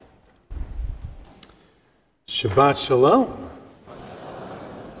Shabbat Shalom.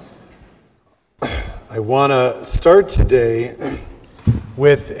 I want to start today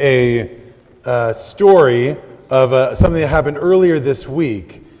with a story of something that happened earlier this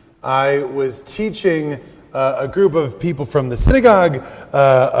week. I was teaching a group of people from the synagogue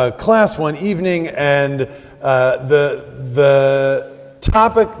a class one evening, and the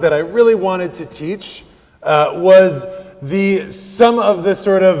topic that I really wanted to teach was some of the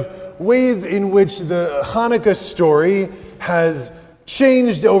sort of ways in which the Hanukkah story has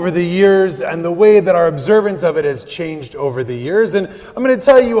changed over the years and the way that our observance of it has changed over the years. And I'm going to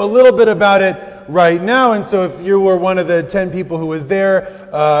tell you a little bit about it right now. And so if you were one of the 10 people who was there,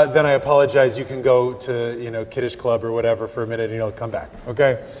 then I apologize. You can go to, Kiddush Club or whatever for a minute and you'll come back.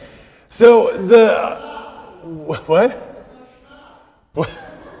 Okay? So what?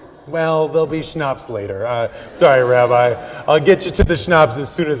 Well, there'll be schnapps later. Sorry, Rabbi. I'll get you to the schnapps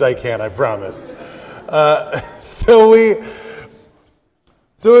as soon as I can, I promise. So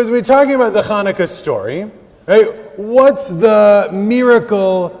as we're talking about the Hanukkah story, right? What's the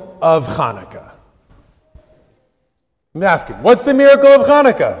miracle of Hanukkah? I'm asking, what's the miracle of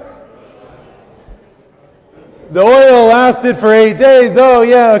Hanukkah? The oil lasted for 8 days. Oh,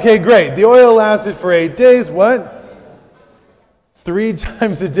 yeah, okay, great. The oil lasted for 8 days. What? 3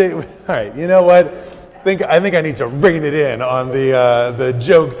 times a day. All right, you know what? I think I need to rein it in on the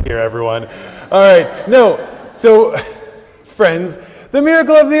jokes here, everyone. All right, no. So, friends, the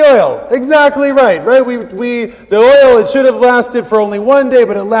miracle of the oil. Exactly right? The oil, it should have lasted for only 1 day,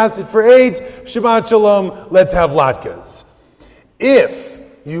 but it lasted for 8. Shabbat Shalom, let's have latkes. If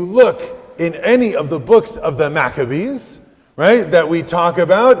you look in any of the books of the Maccabees, right, that we talk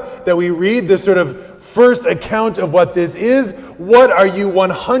about, that we read the sort of first account of what this is, what are you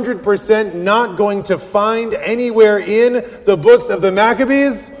 100% not going to find anywhere in the books of the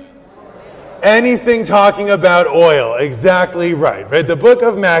Maccabees? Anything talking about oil. Exactly right. The book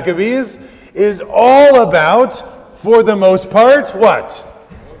of Maccabees is all about, for the most part, what?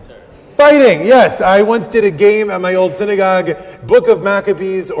 Fighting. Yes, I once did a game at my old synagogue, Book of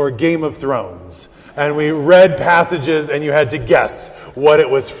Maccabees or Game of Thrones. And we read passages and you had to guess what it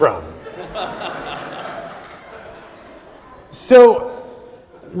was from. So,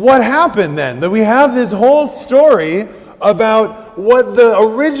 what happened then? That we have this whole story about what the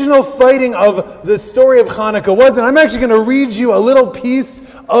original fighting of the story of Hanukkah was. And I'm actually going to read you a little piece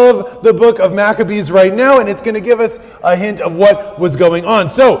of the book of Maccabees right now, and it's going to give us a hint of what was going on.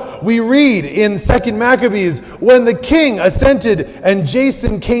 So, we read in 2 Maccabees, when the king assented and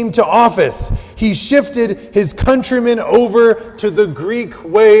Jason came to office, he shifted his countrymen over to the Greek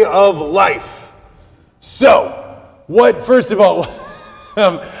way of life. So, first of all,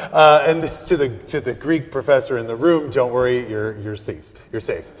 and this to the Greek professor in the room, don't worry, you're safe. You're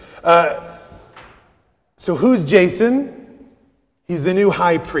safe. So who's Jason? He's the new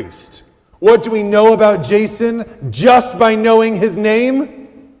high priest. What do we know about Jason just by knowing his name?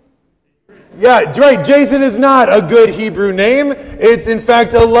 Yeah, right. Jason is not a good Hebrew name. It's in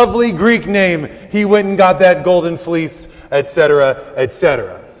fact a lovely Greek name. He went and got that golden fleece, etc.,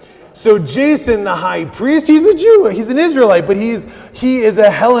 etc. So Jason, the high priest, he's a Jew, he's an Israelite, but he is a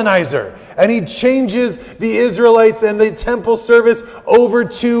Hellenizer. And he changes the Israelites and the temple service over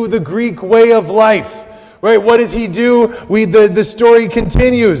to the Greek way of life. Right? What does he do? The story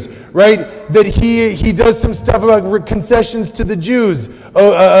continues, right? That he does some stuff about concessions to the Jews,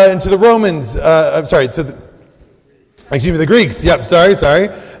 and to the Romans. The Greeks. Yep, sorry.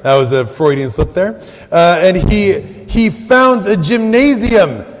 That was a Freudian slip there. And he founds a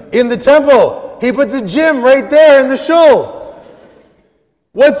gymnasium in the temple. He puts a gym right there in the shul.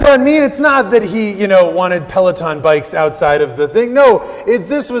 What's that mean? It's not that he, wanted Peloton bikes outside of the thing. No,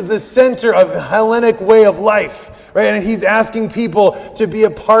 this was the center of the Hellenic way of life, right? And he's asking people to be a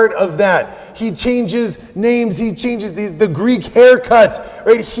part of that. He changes names. He changes the Greek haircut,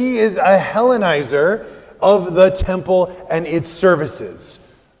 right? He is a Hellenizer of the temple and its services.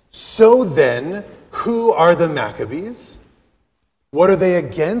 So then, who are the Maccabees? What are they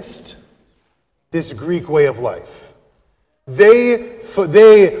against? This Greek way of life.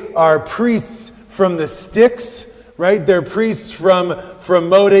 They are priests from the sticks, right? They're priests from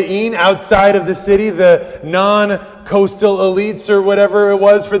Modain, outside of the city, the non-coastal elites or whatever it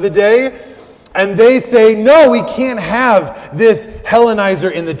was for the day. And they say, no, we can't have this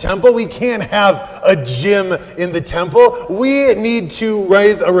Hellenizer in the temple. We can't have a gym in the temple. We need to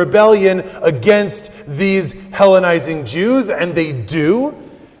raise a rebellion against these Hellenizing Jews, and they do.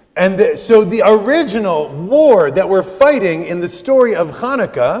 And so the original war that we're fighting in the story of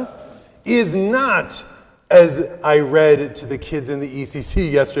Hanukkah is not As I read to the kids in the ECC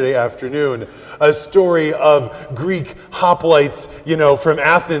yesterday afternoon, a story of Greek hoplites, from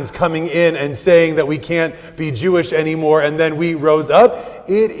Athens coming in and saying that we can't be Jewish anymore, and then we rose up.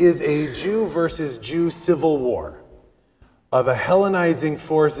 It is a Jew versus Jew civil war of a Hellenizing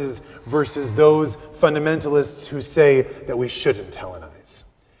forces versus those fundamentalists who say that we shouldn't Hellenize.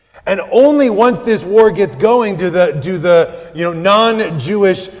 And only once this war gets going do the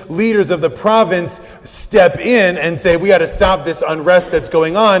non-Jewish leaders of the province step in and say, we got to stop this unrest that's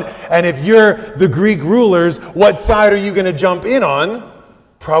going on. And if you're the Greek rulers, what side are you going to jump in on?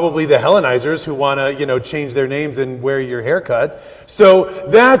 Probably the Hellenizers who want to, change their names and wear your haircut. So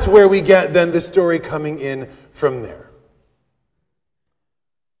that's where we get then the story coming in from there.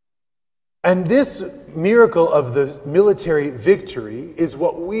 And this miracle of the military victory is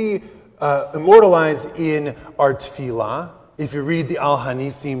what we immortalize in our tefillah. If you read the Al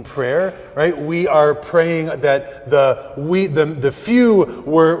Hanisim prayer, right, we are praying that the few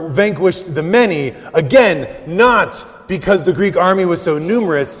were vanquished the many. Again, not because the Greek army was so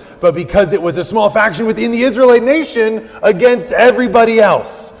numerous, but because it was a small faction within the Israelite nation against everybody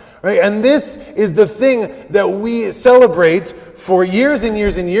else. Right? And this is the thing that we celebrate for years and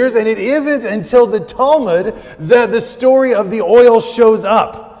years and years, and it isn't until the Talmud that the story of the oil shows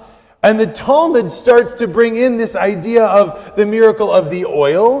up. And the Talmud starts to bring in this idea of the miracle of the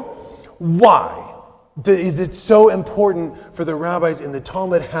oil. Why is it so important for the rabbis in the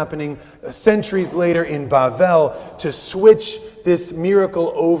Talmud happening centuries later in Bavel to switch this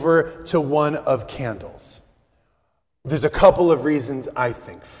miracle over to one of candles? There's a couple of reasons, I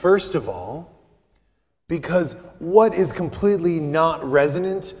think. First of all, because what is completely not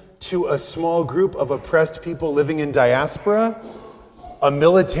resonant to a small group of oppressed people living in diaspora? A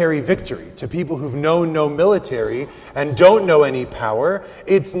military victory. To people who've known no military and don't know any power,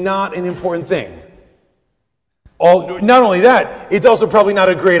 it's not an important thing. Not only that, it's also probably not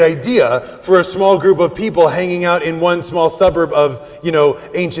a great idea for a small group of people hanging out in one small suburb of,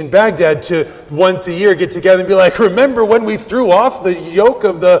 ancient Baghdad to once a year get together and be like, remember when we threw off the yoke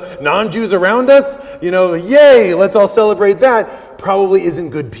of the non-Jews around us? Yay, let's all celebrate that. Probably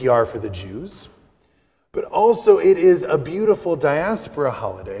isn't good PR for the Jews. But also it is a beautiful diaspora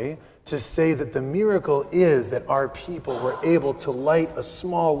holiday to say that the miracle is that our people were able to light a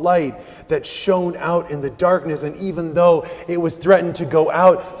small light that shone out in the darkness. And even though it was threatened to go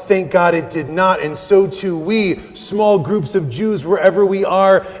out, thank God it did not. And so too we, small groups of Jews, wherever we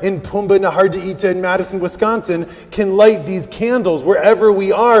are in Pumba, Nahar Da'ita, in Madison, Wisconsin, can light these candles wherever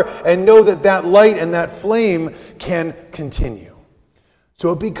we are and know that that light and that flame can continue.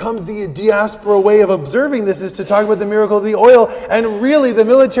 So it becomes the diaspora way of observing this is to talk about the miracle of the oil. And really the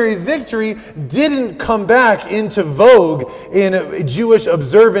military victory didn't come back into vogue in Jewish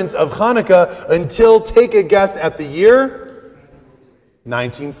observance of Hanukkah until, take a guess at the year?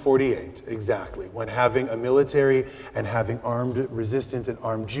 1948, exactly. When having a military and having armed resistance and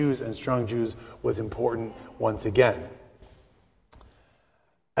armed Jews and strong Jews was important once again.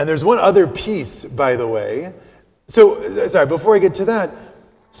 And there's one other piece, by the way. So, sorry, before I get to that,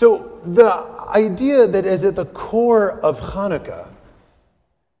 so the idea that is at the core of Hanukkah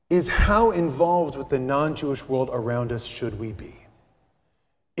is how involved with the non-Jewish world around us should we be?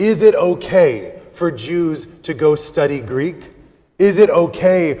 Is it okay for Jews to go study Greek? Is it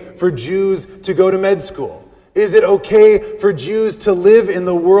okay for Jews to go to med school? Is it okay for Jews to live in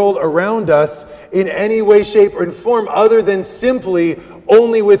the world around us in any way, shape, or form other than simply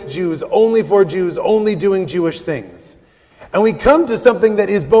only with Jews, only for Jews, only doing Jewish things? And we come to something that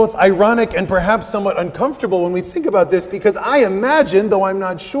is both ironic and perhaps somewhat uncomfortable when we think about this, because I imagine, though I'm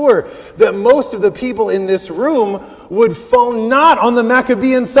not sure, that most of the people in this room would fall not on the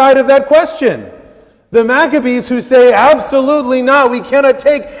Maccabean side of that question. The Maccabees who say, absolutely not, we cannot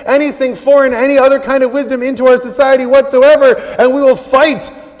take anything foreign, any other kind of wisdom into our society whatsoever, and we will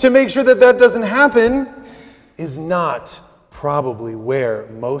fight to make sure that that doesn't happen, is not probably where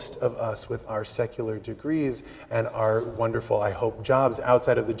most of us with our secular degrees and our wonderful, I hope, jobs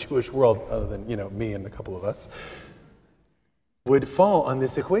outside of the Jewish world, other than, me and a couple of us, would fall on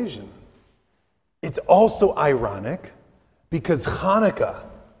this equation. It's also ironic because Hanukkah,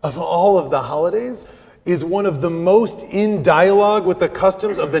 of all of the holidays, is one of the most in dialogue with the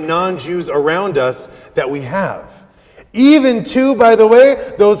customs of the non-Jews around us that we have. Even to, by the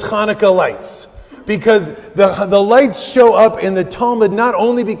way, those Hanukkah lights. because the lights show up in the Talmud not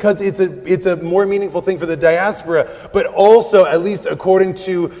only because it's a more meaningful thing for the diaspora, but also, at least according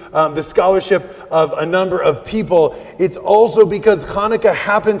to the scholarship of a number of people, it's also because Hanukkah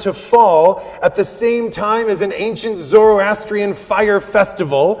happened to fall at the same time as an ancient Zoroastrian fire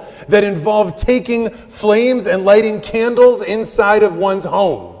festival that involved taking flames and lighting candles inside of one's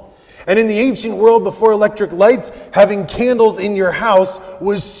home. And in the ancient world before electric lights, having candles in your house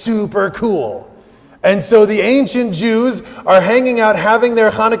was super cool. And so the ancient Jews are hanging out, having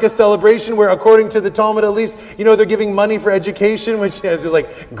their Hanukkah celebration, where according to the Talmud at least, they're giving money for education, which is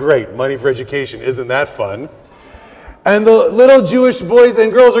like, great, money for education, isn't that fun? And the little Jewish boys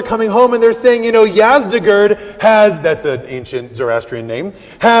and girls are coming home and they're saying, Yazdegerd has, that's an ancient Zoroastrian name,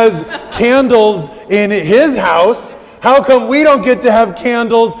 has candles in his house. How come we don't get to have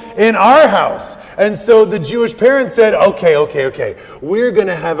candles in our house? And so the Jewish parents said, okay, we're going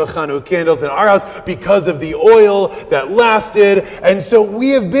to have a Hanukkah candles in our house because of the oil that lasted. And so we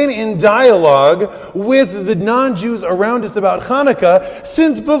have been in dialogue with the non-Jews around us about Hanukkah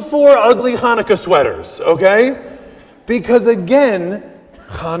since before ugly Hanukkah sweaters, okay? Because again,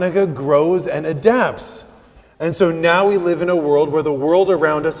 Hanukkah grows and adapts. And so now we live in a world where the world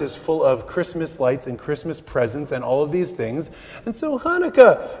around us is full of Christmas lights and Christmas presents and all of these things. And so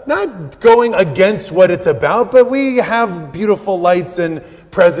Hanukkah, not going against what it's about, but we have beautiful lights and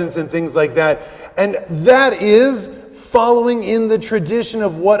presents and things like that. And that is following in the tradition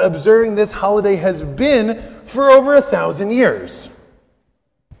of what observing this holiday has been for over 1,000 years.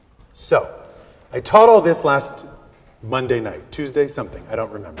 So, I taught all this last Monday night, Tuesday, something, I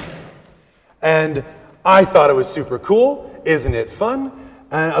don't remember. And I thought it was super cool. Isn't it fun?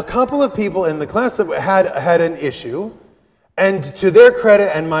 And a couple of people in the class had an issue, and to their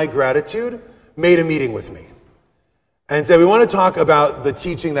credit and my gratitude, made a meeting with me and said, we want to talk about the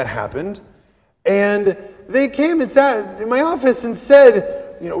teaching that happened. And they came and sat in my office and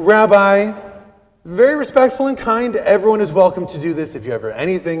said, Rabbi, very respectful and kind, everyone is welcome to do this if you have an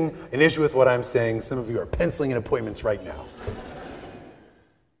issue with what I'm saying. Some of you are penciling in appointments right now.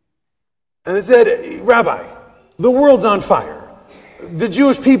 And they said, Rabbi, the world's on fire. The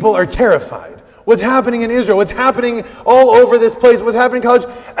Jewish people are terrified. What's happening in Israel? What's happening all over this place? What's happening in college?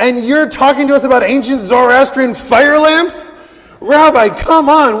 And you're talking to us about ancient Zoroastrian fire lamps? Rabbi, come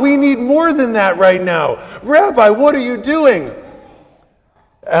on. We need more than that right now. Rabbi, what are you doing?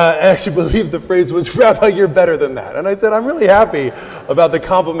 I actually believe the phrase was, Rabbi, you're better than that. And I said, I'm really happy about the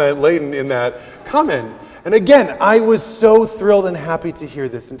compliment laden in that comment. And again, I was so thrilled and happy to hear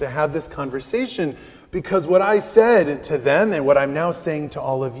this and to have this conversation, because what I said to them and what I'm now saying to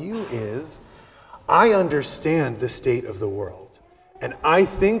all of you is, I understand the state of the world. And I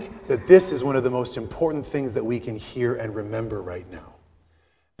think that this is one of the most important things that we can hear and remember right now.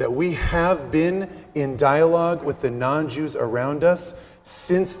 That we have been in dialogue with the non-Jews around us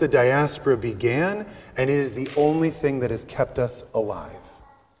since the diaspora began, and it is the only thing that has kept us alive.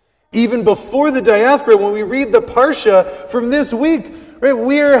 Even before the diaspora, when we read the Parsha from this week, right,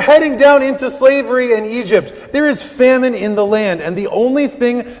 we are heading down into slavery in Egypt. There is famine in the land, and the only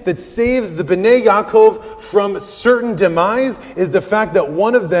thing that saves the Bnei Yaakov from certain demise is the fact that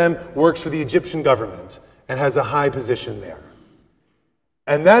one of them works for the Egyptian government and has a high position there.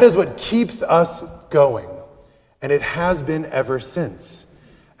 And that is what keeps us going, and it has been ever since.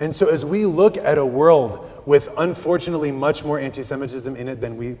 And so as we look at a world with unfortunately much more anti-Semitism in it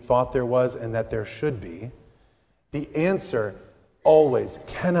than we thought there was and that there should be, the answer always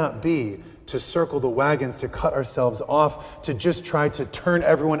cannot be to circle the wagons, to cut ourselves off, to just try to turn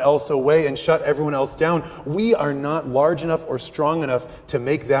everyone else away and shut everyone else down. We are not large enough or strong enough to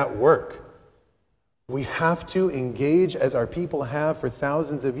make that work. We have to engage, as our people have for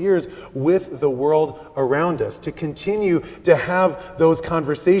thousands of years, with the world around us, to continue to have those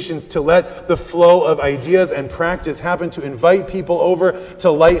conversations, to let the flow of ideas and practice happen, to invite people over to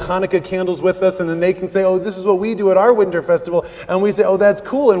light Hanukkah candles with us, and then they can say, oh, this is what we do at our winter festival, and we say, oh, that's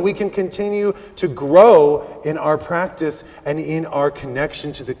cool, and we can continue to grow in our practice and in our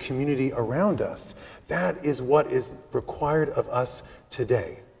connection to the community around us. That is what is required of us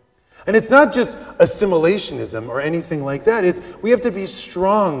today. And it's not just assimilationism or anything like that. We have to be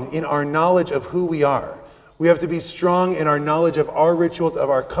strong in our knowledge of who we are. We have to be strong in our knowledge of our rituals, of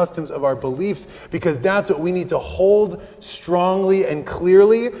our customs, of our beliefs, because that's what we need to hold strongly and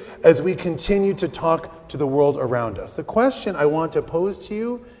clearly as we continue to talk to the world around us. The question I want to pose to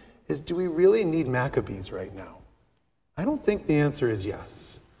you is, do we really need Maccabees right now? I don't think the answer is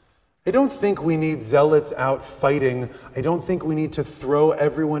yes. I don't think we need zealots out fighting. I don't think we need to throw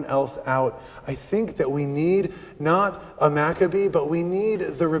everyone else out. I think that we need not a Maccabee, but we need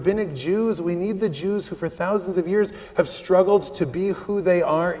the rabbinic Jews. We need the Jews who for thousands of years have struggled to be who they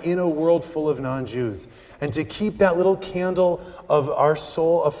are in a world full of non-Jews, and to keep that little candle of our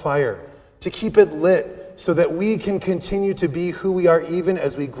soul afire, to keep it lit so that we can continue to be who we are even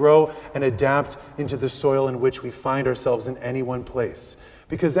as we grow and adapt into the soil in which we find ourselves in any one place.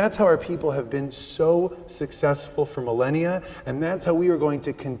 Because that's how our people have been so successful for millennia, and that's how we are going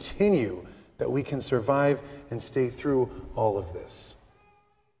to continue, that we can survive and stay through all of this.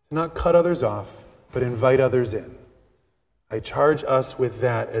 To not cut others off, but invite others in. I charge us with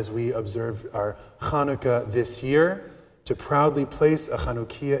that as we observe our Hanukkah this year, to proudly place a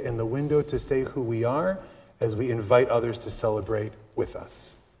Chanukiah in the window to say who we are as we invite others to celebrate with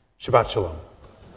us. Shabbat Shalom.